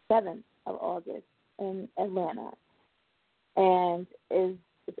 7th of August in Atlanta. And it's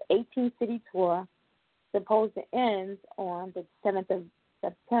an 18-city tour, supposed to end on the 7th of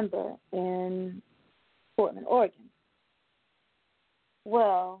September in Portland, Oregon.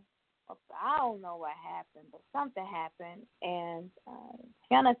 Well, I don't know what happened, but something happened, and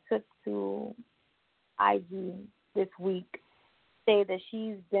Tiana took to IG this week, say that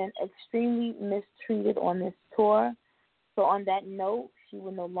she's been extremely mistreated on this tour. So on that note, she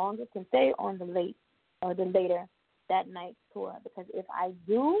will no longer can stay on the later that night tour, because if I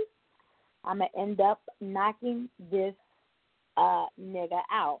do, I'm gonna end up knocking this nigga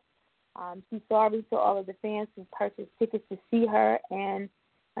out. She's sorry to all of the fans who purchased tickets to see her, and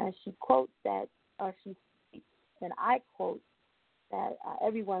she quotes that, or she speaks, and I quote, that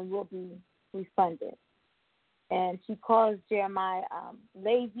everyone will be refunded. And she calls Jeremiah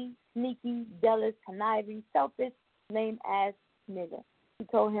lazy, sneaky, jealous, conniving, selfish, lame-ass nigga. She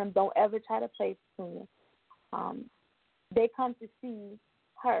told him, don't ever try to play between you. They come to see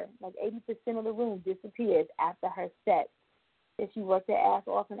her. Like 80% of the room disappears after her set. And she worked her ass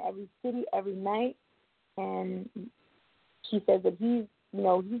off in every city, every night. And she says that he's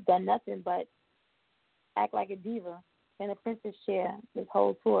done nothing but act like a diva in a princess chair this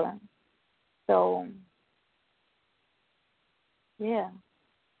whole tour. So, yeah.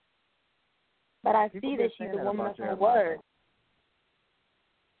 But I see that she's a woman of her word.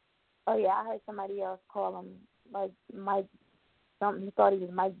 Oh, yeah, I heard somebody else call him, like, Mike something. He thought he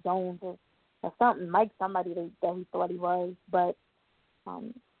was Mike Jones or something. Mike somebody that he thought he was. But I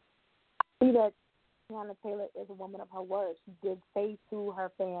see that Tiana Taylor is a woman of her word. She did say to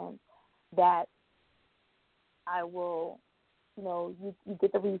her fans that I will, you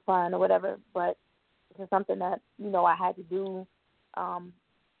get the refund or whatever, but this is something that, I had to do.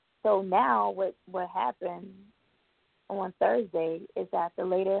 So now what happened on Thursday is that the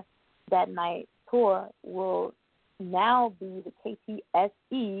later that night tour will now be the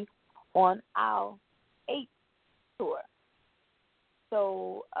KTSE on our 8th tour.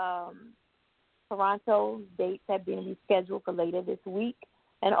 So Toronto's dates have been rescheduled for later this week,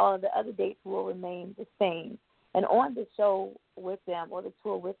 and all of the other dates will remain the same. And on the show with them, or the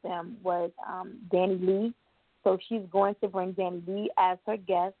tour with them, was Danny Lee. So she's going to bring Danny Lee as her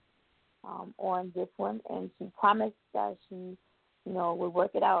guest on this one, and she promised that she, would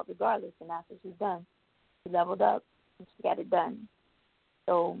work it out regardless, and that's what she's done. She leveled up, and she got it done.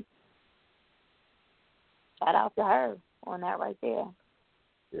 So shout out to her on that right there.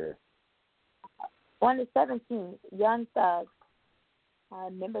 Yeah. On the 17th, Young Thug,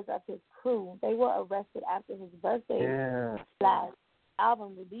 members of his crew, they were arrested after his birthday last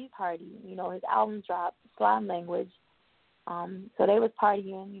album release party. His album dropped, Slime Language. So they was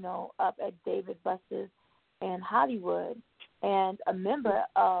partying, up at David Buster's in Hollywood. And a member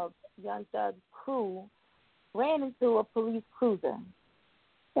of Young Thug's crew ran into a police cruiser.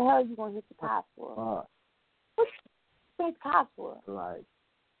 What the hell are you going to hit the cops for? What the hit the cops for? Like.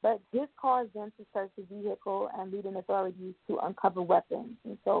 But this caused them to search the vehicle and leading authorities to uncover weapons.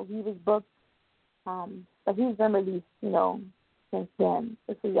 And so he was booked But he's been released, since then.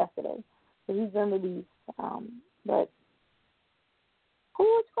 This was yesterday. So he's been released. But who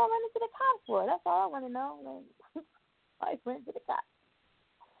was going into the cops for? That's all I want to know. Like, why he went into the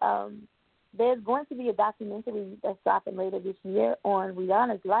cops? There's going to be a documentary that's dropping later this year on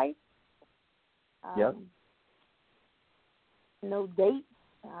Rihanna's life. Yep. No date.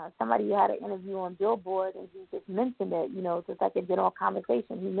 Somebody had an interview on Billboard, and he just mentioned it. Just like a general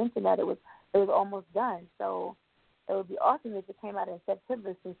conversation. He mentioned that it was almost done. So it would be awesome if it came out in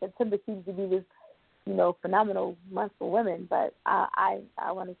September. Since September seems to be this, phenomenal month for women. But I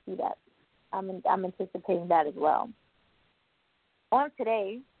want to see that. I'm anticipating that as well. On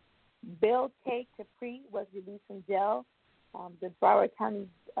today, Bill K. Capri was released from jail. The Broward County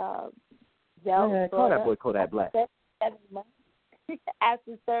jail. Yeah, call that boy Kodak Black. 7 months.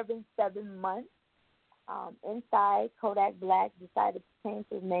 After serving 7 months inside, Kodak Black decided to change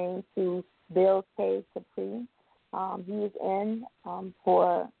his name to Bill K. Capri. He was in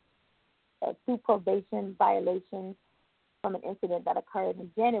for 2 probation violations from an incident that occurred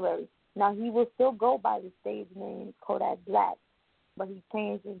in January. Now, he will still go by the stage name Kodak Black, but he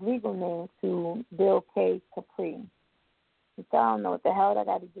changed his legal name to Bill K. Capri. So I don't know what the hell that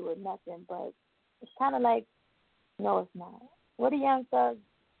got to do with nothing, but it's kind of like, no, it's not. What a Young Thug,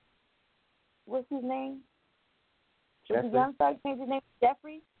 what's his name? Jeffrey. Did Young Thug change his name to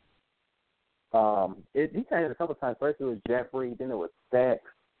Jeffrey? He changed it a couple times. First it was Jeffrey, then it was Stacks.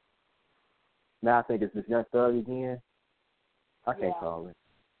 Now I think it's this Young Thug again. I can't call it.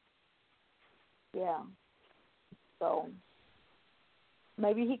 Yeah. So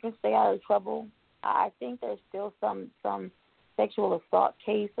maybe he can stay out of trouble. I think there's still some sexual assault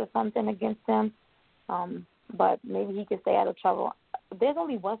case or something against him. But maybe he can stay out of trouble. There's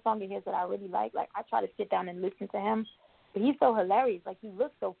only one song of his that I really like. Like, I try to sit down and listen to him. But he's so hilarious. Like, he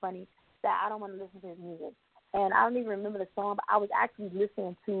looks so funny that I don't want to listen to his music. And I don't even remember the song, but I was actually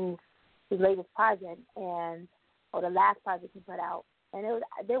listening to his latest project or the last project he put out. And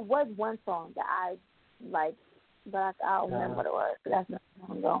there was one song that I like, but I don't remember what it was. That's not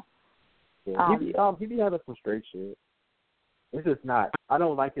long ago. Yeah, he be having some straight shit. It's just not. I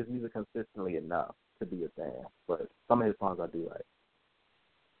don't like his music consistently enough to be a fan, but some of his songs I do like.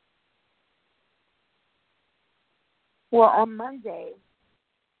 Well, on Monday,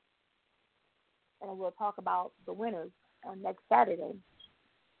 and we'll talk about the winners on next Saturday,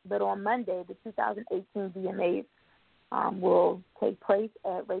 but on Monday, the 2018 VMAs will take place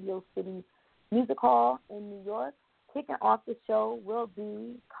at Radio City Music Hall in New York. Kicking off the show will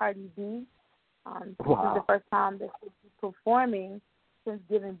be Cardi B. This is the first time that she'll be performing since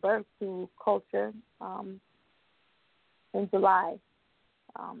giving birth to Culture in July.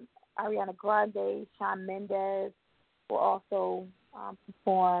 Ariana Grande, Shawn Mendes will also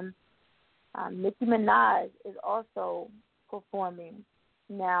perform. Nicki Minaj is also performing.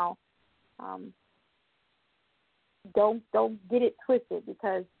 Now, don't get it twisted,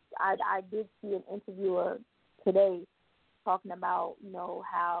 because I did see an interviewer today talking about,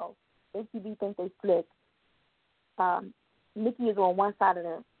 how MTV think they slick. Nicki is on one side of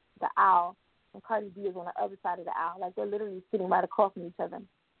the aisle, and Cardi B is on the other side of the aisle. Like, they're literally sitting right across from each other.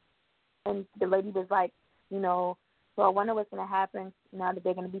 And the lady was like, so I wonder what's going to happen now that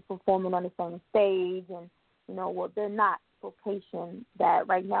they're going to be performing on the same stage. And, well, they're not. Location that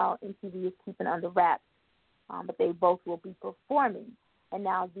right now MTV is keeping under wraps, but they both will be performing. And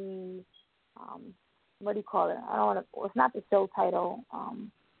now the, what do you call it? I don't want to, it's not the show title.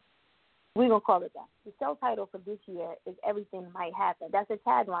 We're going to call it that. The show title for this year is Everything Might Happen. That's a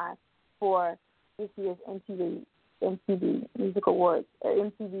tagline for this year's MTV Music Awards,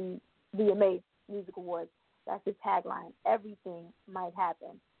 MTV VMA Music Awards. That's the tagline. Everything might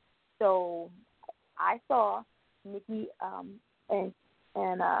happen. So I saw Nicki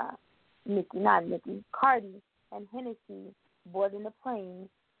Cardi and Hennessy boarding the plane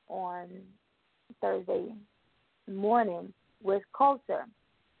on Thursday morning with Culture.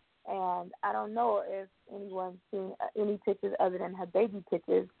 And I don't know if anyone's seen any pictures other than her baby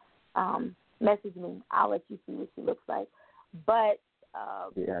pictures. Message me. I'll let you see what she looks like. But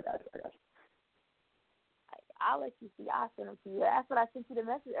yeah, I got you. I'll let you see. I'll send them to you. That's what I sent you the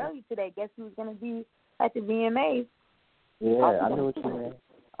message earlier today. Guess who's going to be at the VMAs? Yeah, I know what you mean.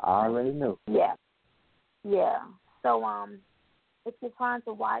 I already knew. Yeah. So, if you're trying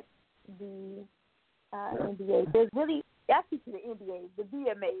to watch the NBA, there's really, actually to the NBA, the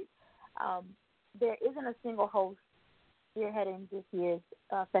VMAs, there isn't a single host spearheading this year's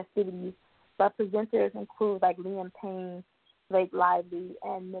festivities, but presenters include like Liam Payne, Blake Lively,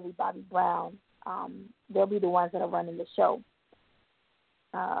 and Millie Bobby Brown. They'll be the ones that are running the show.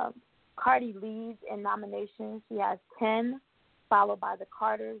 Cardi leads in nominations. She has 10, followed by the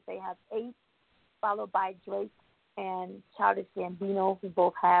Carters. They have 8, followed by Drake and Childish Gambino, who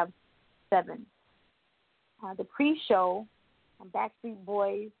both have 7. The pre-show, Backstreet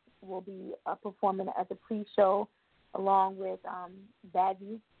Boys will be performing at the pre-show along with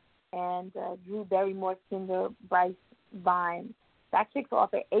Baggy and Drew Barrymore singer Bryce Vine. That kicks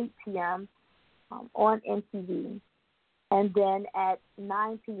off at 8 p.m. On MTV. And then at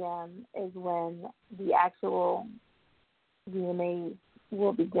 9 p.m. is when the actual VMAs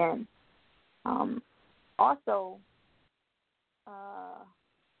will begin. Also,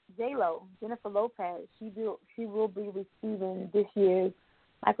 J-Lo, Jennifer Lopez, she will be receiving this year's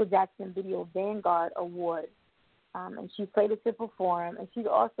Michael Jackson Video Vanguard Award. And she's slated to perform. And she's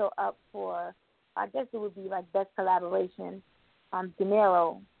also up for, I guess it would be like Best Collaboration,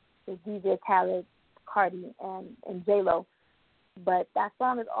 Dinero with DJ Khaled, Cardi, and J-Lo. But that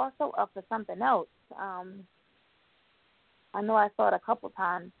song is also up for something else. I know I saw it a couple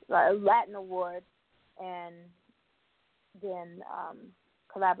times, like a Latin Award and then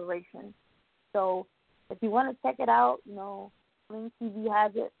collaboration. So if you want to check it out, Sling TV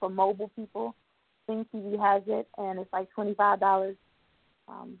has it for mobile people. Sling TV has it, and it's like $25.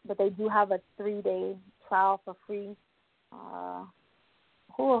 But they do have a 3-day trial for free.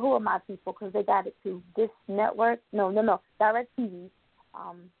 Who are my people? Because they got it too. This network, no, DirecTV.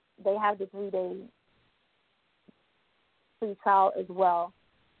 They have the 3-day free trial as well.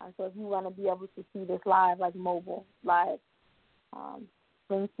 So if you want to be able to see this live, like mobile, live,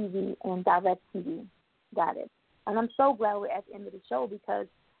 Sling TV and DirecTV got it. And I'm so glad we're at the end of the show because,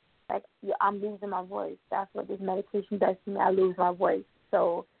 I'm losing my voice. That's what this medication does to me. I lose my voice.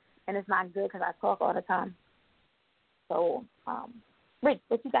 So, and it's not good because I talk all the time. So, Rich,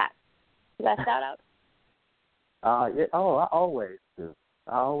 what you got? You got a shout out? Yeah. Oh, I always do.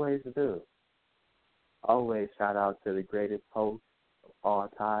 Always shout out to the greatest host of all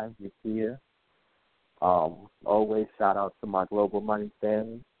time, Yakia. Always shout out to my Global Money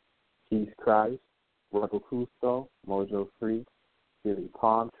family, Peace Christ, Rebel Cusco, Mojo Free, Billy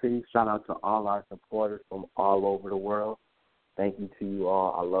Palm Tree. Shout out to all our supporters from all over the world. Thank you to you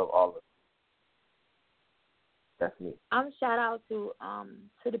all. I love all of you. That's me. Shout out to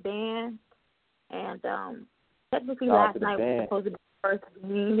the band, and technically last night was supposed to be the first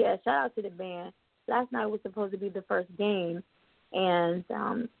game. Yeah, shout out to the band. Last night was supposed to be the first game, and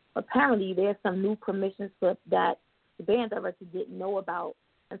apparently there's some new permission slip that the band director didn't know about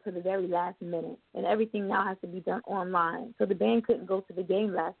until the very last minute, and everything now has to be done online. So the band couldn't go to the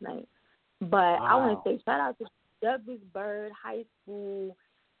game last night. But wow. I want to say shout out to Douglas Byrd High School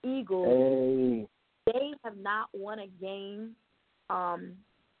Eagles. Hey. They have not won a game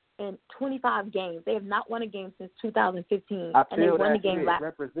in 25 games. They have not won a game since 2015. I feel and they won the game shit. last.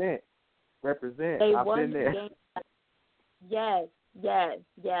 Represent. They I've won been there. the game. Yes.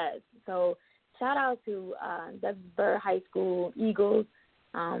 So shout out to Douglas Byrd High School Eagles.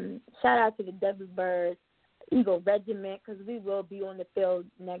 Shout out to the Douglas Byrd Eagle Regiment because we will be on the field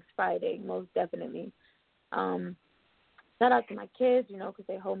next Friday, most definitely. Shout out to my kids, because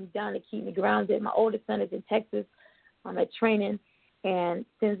they hold me down, they keep me grounded. My oldest son is in Texas at training and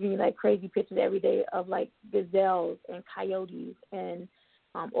sends me like crazy pictures every day of like gazelles and coyotes and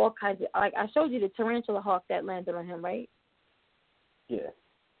all kinds of, like I showed you the tarantula hawk that landed on him, right? Yeah.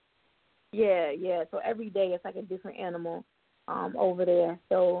 Yeah. So every day it's like a different animal over there.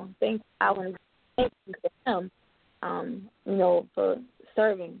 So I want to thank you to him, for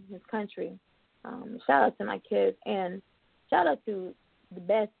serving his country. Shout out to my kids and shout out to the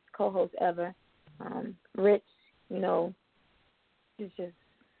best co-host ever, Rich.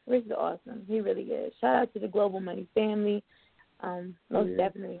 Rich is awesome. He really is. Shout out to the Global Money family. Most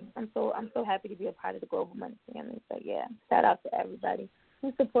definitely. I'm so happy to be a part of the Global Money family. So yeah, shout out to everybody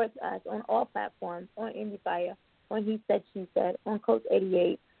who supports us on all platforms, on IndieFire, on He Said, She Said, on Coach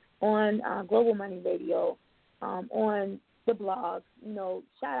 88, on Global Money Radio, on the blog.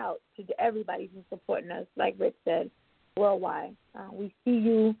 Shout out to everybody who's supporting us, like Rich said, worldwide. We see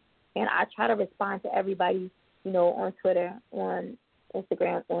you, and I try to respond to everybody, on Twitter, on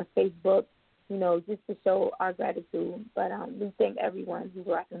Instagram, on Facebook, just to show our gratitude. But we thank everyone who's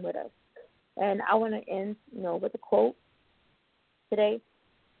rocking with us. And I want to end, with a quote today.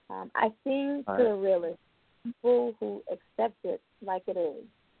 I sing to the realist, people who accept it like it is.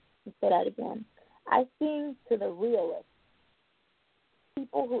 Let me say that again. I sing to the realist,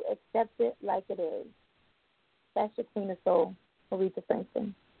 people who accept it like it is. That's your Queen of Soul, Aretha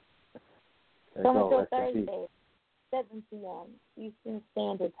Franklin. Coming to Thursday, 7 p.m. Eastern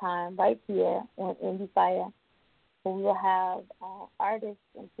Standard Time, right here on IndieFire We will have artist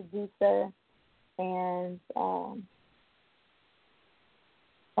and producer and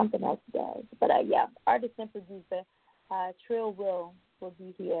something else, guys. But yeah, artist and producer Trill will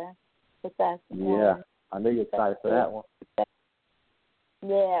be here with us. Yeah, I know you're excited for that one.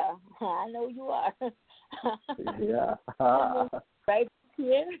 Yeah, I know you are. Yeah. Right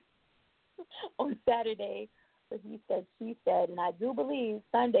here on Saturday. So he said, she said, and I do believe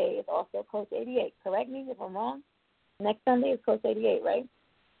Sunday is also Coach 88. Correct me if I'm wrong. Next Sunday is Coach 88, right?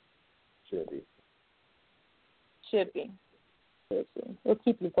 Should be. Should be. We'll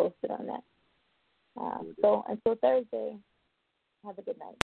keep you posted on that. So until Thursday, have a good night.